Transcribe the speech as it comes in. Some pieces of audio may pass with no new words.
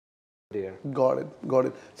there. Got it, got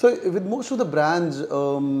it. So with most of the brands,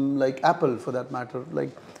 like Apple for that matter, like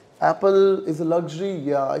Apple is a luxury,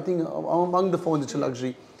 yeah, I think among the phones it's a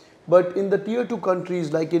luxury. But in the tier 2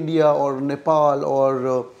 countries like India or Nepal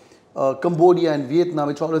or Cambodia and Vietnam,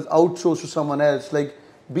 it's always outsourced to someone else. Like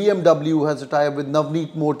BMW has a tie-up with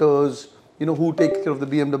Navneet Motors, you know, who takes care of the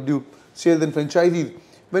BMW sales and franchisees.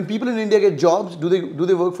 When people in India get jobs, do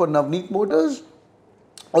they work for Navneet Motors?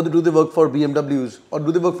 Or do they work for BMWs? Or do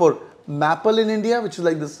they work for Maple in India, which is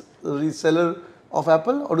like this reseller of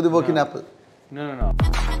Apple? Or do they work in Apple? No.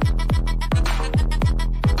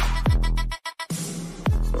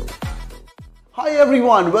 Hi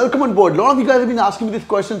everyone, welcome on board. A lot of you guys have been asking me this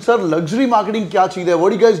question, sir, luxury marketing kya cheez hai?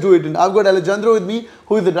 What do you guys do it in? I've got Alessandro with me,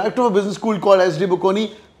 who is the director of a business school called SDA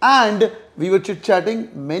Bocconi, and we were chit-chatting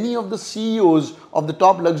many of the CEOs of the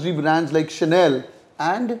top luxury brands like Chanel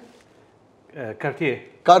and Cartier.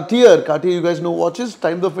 Cartier, you guys know watches,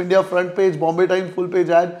 Times of India, front page, Bombay Times, full page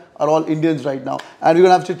ad are all Indians right now. And we're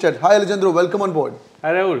going to have chit chat. Hi Alessandro, welcome on board.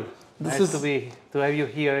 Hi Rahul, nice to have you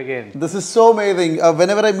here again. This is so amazing.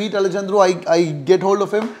 Whenever I meet Alessandro, I get hold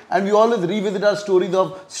of him and we always revisit our stories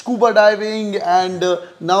of scuba diving and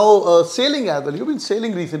now sailing as well. You've been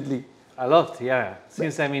sailing recently. A lot, yeah.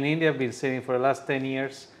 Since I'm in India, I've been sailing for the last 10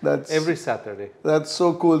 years, every Saturday. That's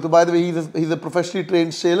so cool. So by the way, he's a professionally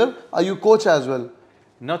trained sailor. Are you a coach as well?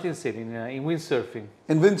 Not in sailing, in windsurfing.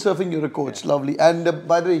 In windsurfing, you're a coach. Yeah. Lovely. And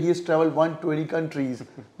by the way, he has traveled 120 countries.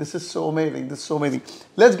 This is so amazing. This is so amazing.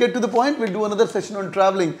 Let's get to the point. We'll do another session on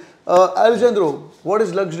traveling. Alessandro, what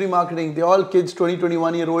is luxury marketing? They're all kids, 20,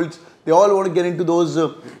 21-year-olds. They all want to get into those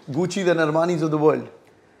Gucci's and Armani's of the world.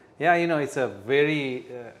 Yeah, you know, it's a very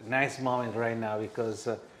nice moment right now because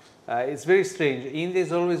it's very strange. India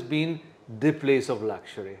has always been the place of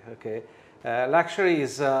luxury, okay? Luxury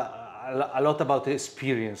is a lot about the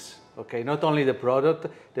experience, okay? Not only the product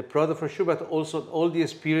for sure, but also all the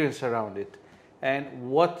experience around it.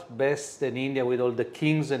 And what best than India with all the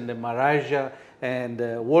kings and the Maharaja and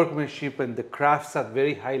the workmanship and the crafts at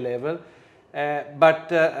very high level.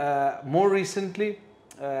 But more recently,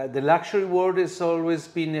 the luxury world has always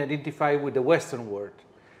been identified with the Western world.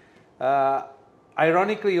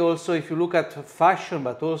 Ironically also, if you look at fashion,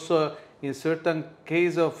 but also in certain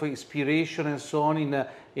case of inspiration and so on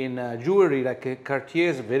in jewelry, like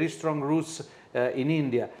Cartier has very strong roots in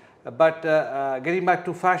India. But getting back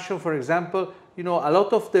to fashion, for example, you know, a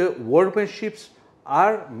lot of the workmanships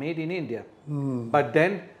are made in India, but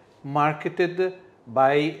then marketed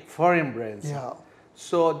by foreign brands. Yeah.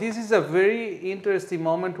 So this is a very interesting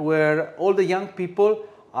moment where all the young people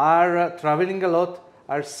are traveling a lot,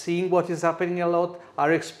 are seeing what is happening a lot,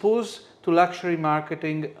 are exposed to luxury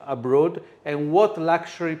marketing abroad and what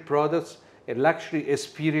luxury products and luxury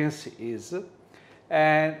experience is.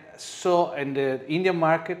 And so, and the Indian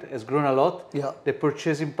market has grown a lot. Yeah. The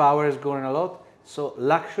purchasing power has grown a lot. So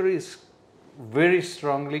luxury is very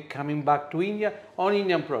strongly coming back to India on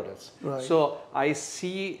Indian products. Right. So I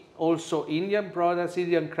see also Indian products,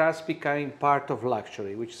 Indian crafts becoming part of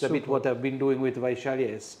luxury, which is a bit what I've been doing with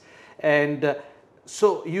Vaishali. And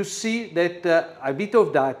so you see that a bit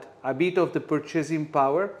of that, a bit of the purchasing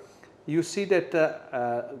power, you see that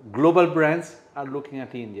global brands are looking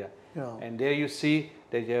at India. Yeah. And there you see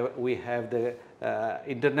that we have the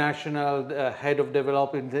international head of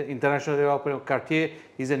development, international development of Cartier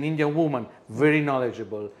is an Indian woman, very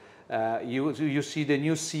knowledgeable. You see the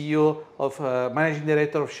new CEO of managing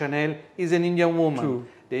director of Chanel is an Indian woman. True.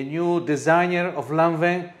 The new designer of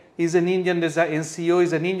Lanvin is an Indian designer, and CEO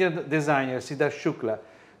is an Indian designer, Siddharth Shukla.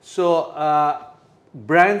 So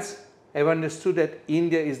brands have understood that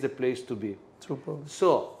India is the place to be. Super.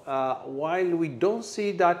 So while we don't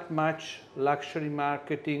see that much luxury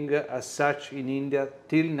marketing as such in India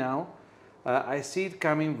till now, I see it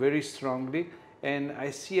coming very strongly, and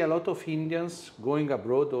I see a lot of Indians going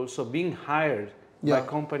abroad also, being hired by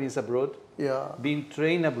companies abroad, being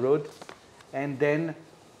trained abroad, and then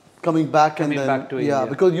coming back to India.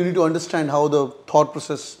 Because you need to understand how the thought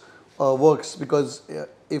process works, because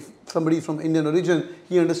if somebody from Indian origin,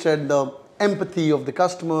 he understands the empathy of the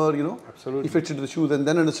customer, you know. Absolutely. He fits into the shoes and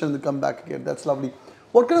then understands and come back again. That's lovely.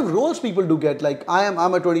 What kind of roles people do get? Like I'm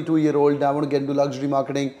a 22-year-old, I want to get into luxury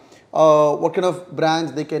marketing. What kind of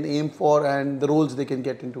brands they can aim for and the roles they can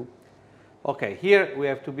get into? Okay, here we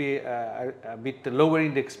have to be a bit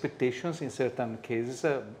lowering the expectations in certain cases.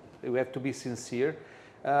 We have to be sincere.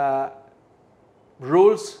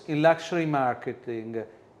 Roles in luxury marketing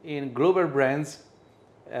in global brands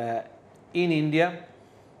in India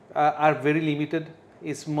are very limited.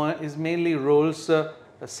 It's mainly roles,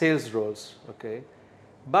 sales roles, okay?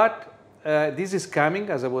 But this is coming,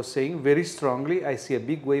 as I was saying, very strongly. I see a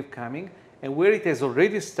big wave coming. And where it has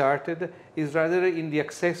already started is rather in the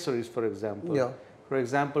accessories, for example. Yeah. For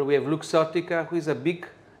example, we have Luxottica, who is a big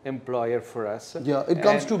employer for us. Yeah, it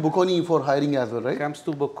comes to Bocconi for hiring as well, right? It comes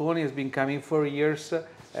to Bocconi, has been coming for years,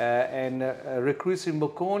 and recruits in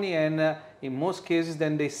Bocconi, and in most cases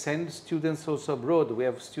then they send students also abroad. We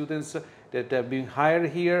have students that have been hired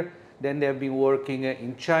here, then they have been working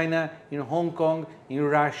in China, in Hong Kong, in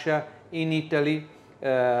Russia, in Italy.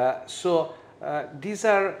 This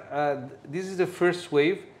is the first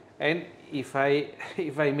wave, and if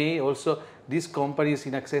I may also, these companies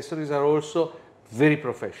in accessories are also very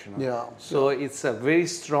professional. Yeah. So it's a very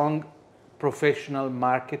strong professional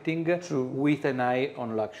marketing with an eye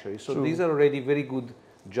on luxury. So these are already very good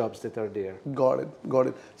jobs that are there. Got it, got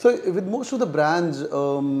it. So with most of the brands,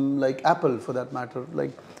 like Apple for that matter,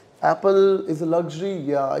 like Apple is a luxury.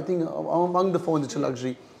 Yeah, I think among the phones it's a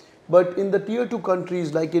luxury. But in the tier 2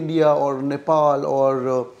 countries like India or Nepal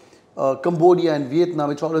or Cambodia and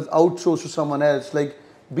Vietnam, it's always outsourced to someone else. Like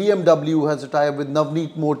BMW has a tie-up with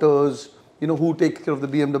Navneet Motors, you know, who takes care of the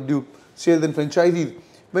BMW sales and franchisees.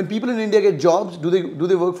 When people in India get jobs, do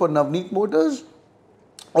they work for Navneet Motors,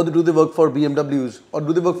 or do they work for BMWs, or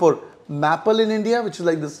do they work for Maple in India, which is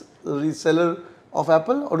like this reseller of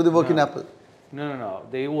Apple, or do they work in Apple? No.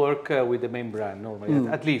 They work with the main brand normally.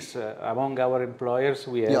 At least among our employers,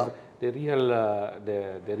 we have the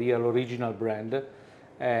real original brand,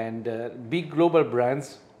 and big global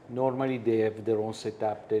brands. Normally, they have their own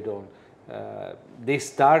setup. They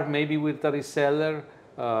start maybe with a reseller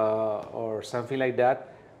or something like that,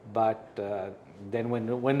 but then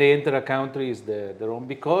when they enter a country, is their own,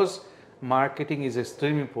 because marketing is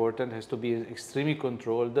extremely important. Has to be extremely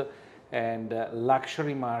controlled. And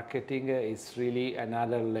luxury marketing is really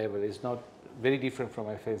another level. It's not very different from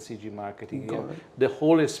FMCG marketing. The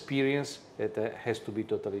whole experience has to be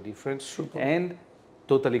totally different and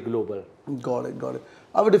totally global. Got it, got it.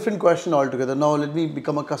 I have a different question altogether. Now let me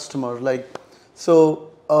become a customer. Like, so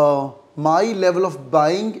my level of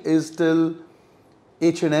buying is still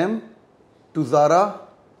H&M to Zara,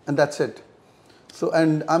 and that's it. So,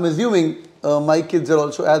 and I'm assuming my kids are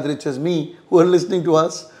also as rich as me, who are listening to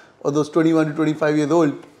us, or those 21 to 25 years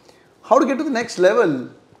old. How to get to the next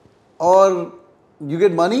level? Or you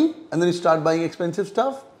get money and then you start buying expensive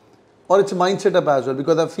stuff, or it's a mindset up as well,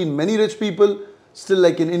 because I've seen many rich people still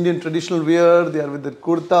like in Indian traditional wear, they are with the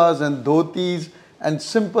kurtas and dhotis and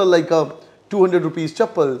simple like a 200 rupees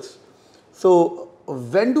chappals. So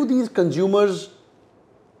when do these consumers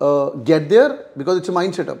get there? Because it's a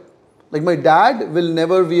mindset up. Like my dad will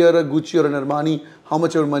never wear a Gucci or an Armani, how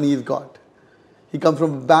much ever money he's got. He comes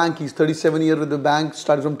from a bank, he's 37 years with the bank,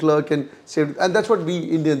 started from clerk and saved, and that's what we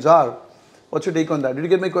Indians are. What's your take on that? Did you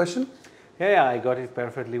get my question? Yeah, I got it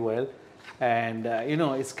perfectly well. And you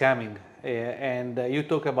know, it's coming. And you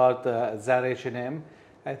talk about Zara, H&M.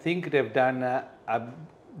 I think they've done a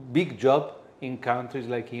big job in countries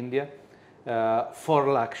like India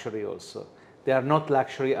for luxury also. They are not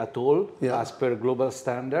luxury at all as per global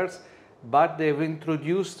standards, but they've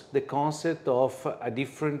introduced the concept of a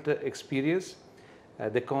different experience.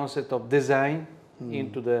 The concept of design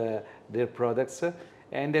into their products,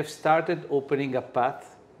 and they've started opening a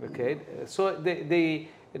path. Okay, so they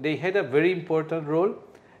had a very important role.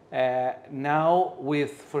 Now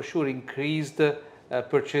with for sure increased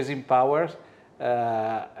purchasing power,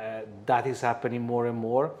 that is happening more and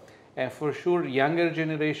more, and for sure younger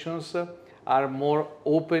generations are more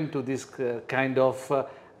open to this kind of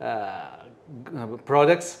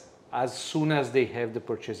products as soon as they have the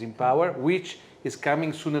purchasing power, which is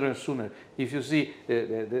coming sooner and sooner. If you see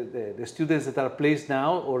the students that are placed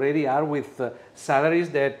now already are with salaries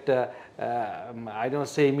that I don't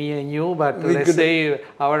say me and you, but let's say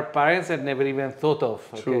our parents had never even thought of.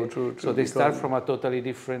 Okay? True. So they start from a totally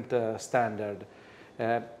different standard.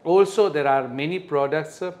 Also, there are many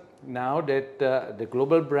products now that the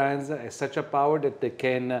global brands have such a power that they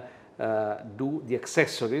can do the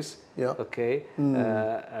accessories, okay?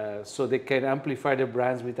 So they can amplify the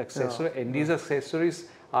brands with accessories, and these accessories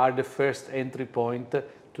are the first entry point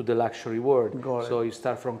to the luxury world. So you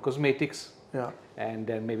start from cosmetics, and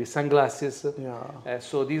then maybe sunglasses.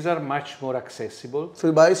 So these are much more accessible. So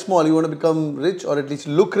you buy small, you want to become rich or at least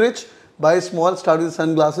look rich, buy small, start with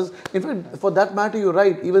sunglasses. In fact, for that matter, you're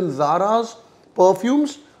right, even Zara's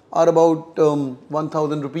perfumes are about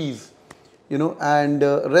 1,000 rupees, you know, and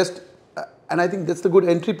rest. And I think that's the good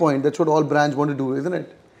entry point. That's what all brands want to do, isn't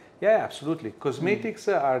it? Yeah, absolutely. Cosmetics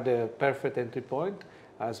are the perfect entry point,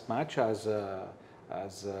 as much as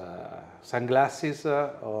sunglasses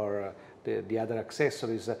or the other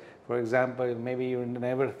accessories. For example, maybe you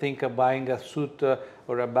never think of buying a suit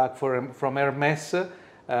or a bag from Hermes,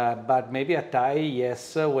 but maybe a tie,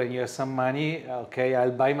 yes, when you have some money, okay,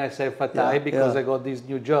 I'll buy myself a tie because I got this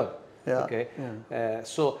new job. Okay,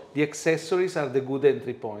 so the accessories are the good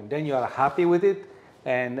entry point. Then you are happy with it,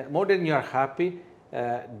 and more than you are happy,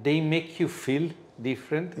 they make you feel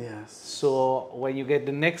different. Yes. So when you get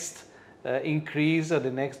the next increase or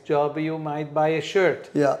the next job, you might buy a shirt.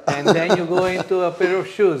 Yeah. And then you go into a pair of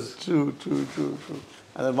shoes. True.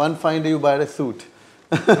 And then one fine day you buy a suit.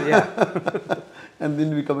 Yeah. And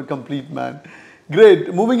then you become a complete man.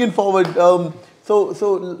 Great. Moving in forward.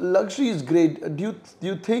 So luxury is great. Do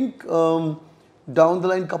you think down the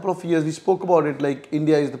line, couple of years, we spoke about it, like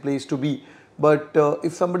India is the place to be. But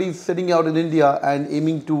if somebody is sitting out in India and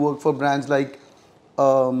aiming to work for brands like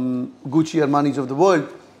Gucci, Armani's of the world,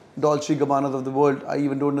 Dolce Gabbana's of the world, I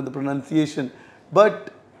even don't know the pronunciation.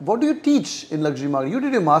 But what do you teach in luxury marketing? You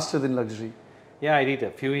did a master's in luxury. Yeah, I did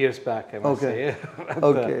a few years back, I must say. But,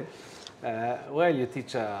 okay. Well, you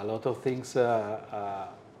teach a lot of things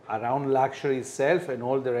around luxury itself and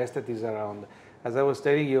all the rest that is around. As I was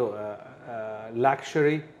telling you,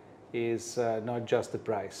 luxury is not just the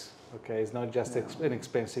price. Okay, it's not just an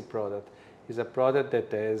expensive product. It's a product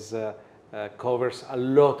that has, covers a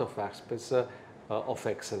lot of aspects of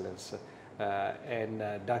excellence. And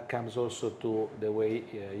that comes also to the way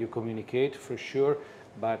you communicate, for sure,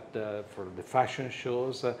 but for the fashion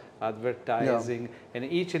shows, advertising, and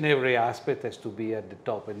each and every aspect has to be at the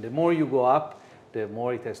top. And the more you go up, the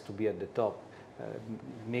more it has to be at the top.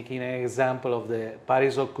 Making an example of the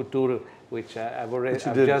Paris Haute Couture, which I've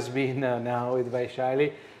just been now with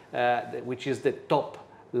Vaishali, which is the top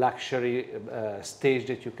luxury stage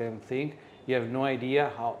that you can think. You have no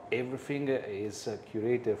idea how everything is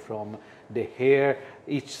curated, from the hair,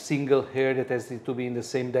 each single hair that has to be in the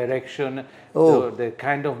same direction, to the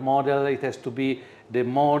kind of model. It has to be the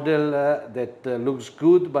model that looks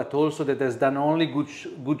good, but also that has done only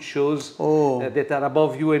good shows that are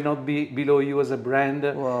above you and not below you as a brand.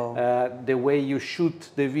 The way you shoot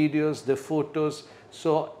the videos, the photos.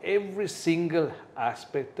 So every single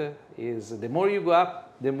aspect is, the more you go up,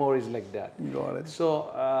 the more is like that. Got it.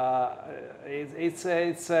 So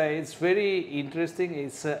it's very interesting.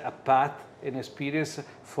 It's a path, an experience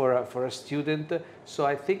for a student. So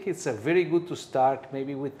I think it's very good to start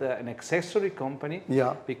maybe with an accessory company,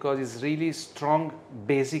 because it's really strong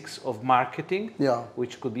basics of marketing,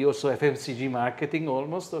 which could be also FMCG marketing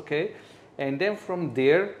almost, okay? And then from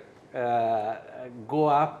there, go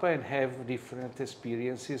up and have different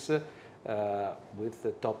experiences with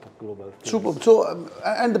the top global things. Super. So,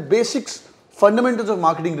 and the basics, fundamentals of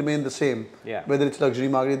marketing remain the same. Yeah. Whether it's luxury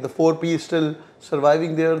marketing, the 4 P's still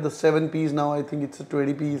surviving there, the 7 P's now, I think it's a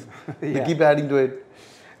 20 P's. They keep adding to it.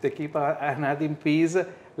 They keep adding P's.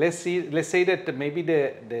 Let's say that maybe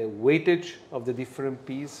the weightage of the different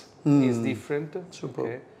P's is different. Super.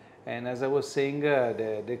 Okay? And as I was saying,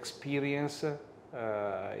 the experience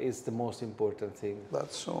is the most important thing.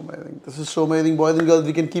 That's so amazing. This is so amazing. Boys and girls,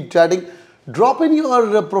 we can keep chatting. Drop in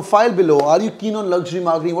your profile below. Are you keen on luxury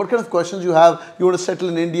marketing? What kind of questions you have? You want to settle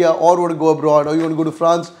in India, or want to go abroad, or you want to go to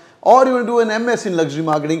France, or you want to do an MS in luxury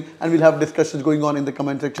marketing? And we'll have discussions going on in the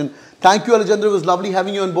comment section. Thank you, Alessandro. It was lovely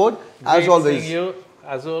having you on board. As always. Seeing you,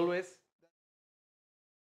 as always.